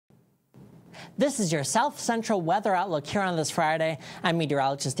This is your South Central weather outlook here on this Friday. I'm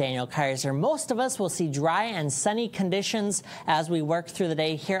meteorologist Daniel Kaiser. Most of us will see dry and sunny conditions as we work through the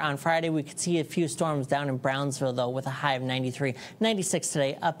day. Here on Friday, we could see a few storms down in Brownsville, though, with a high of 93. 96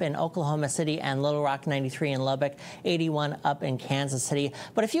 today up in Oklahoma City and Little Rock, 93 in Lubbock, 81 up in Kansas City.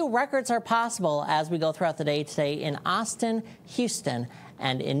 But a few records are possible as we go throughout the day today in Austin, Houston,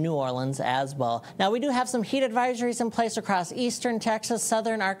 and in New Orleans as well. Now, we do have some heat advisories in place across eastern Texas,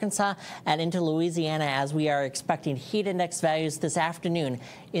 southern Arkansas, and into Louisiana as we are expecting heat index values this afternoon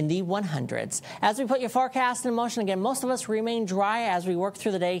in the 100s. As we put your forecast in motion, again, most of us remain dry as we work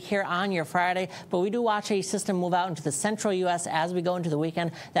through the day here on your Friday, but we do watch a system move out into the central U.S. as we go into the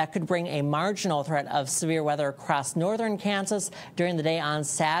weekend. That could bring a marginal threat of severe weather across northern Kansas during the day on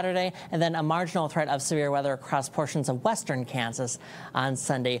Saturday, and then a marginal threat of severe weather across portions of western Kansas on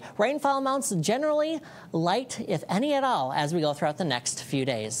Sunday. Rainfall amounts generally light, if any at all, as we go throughout the next few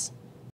days.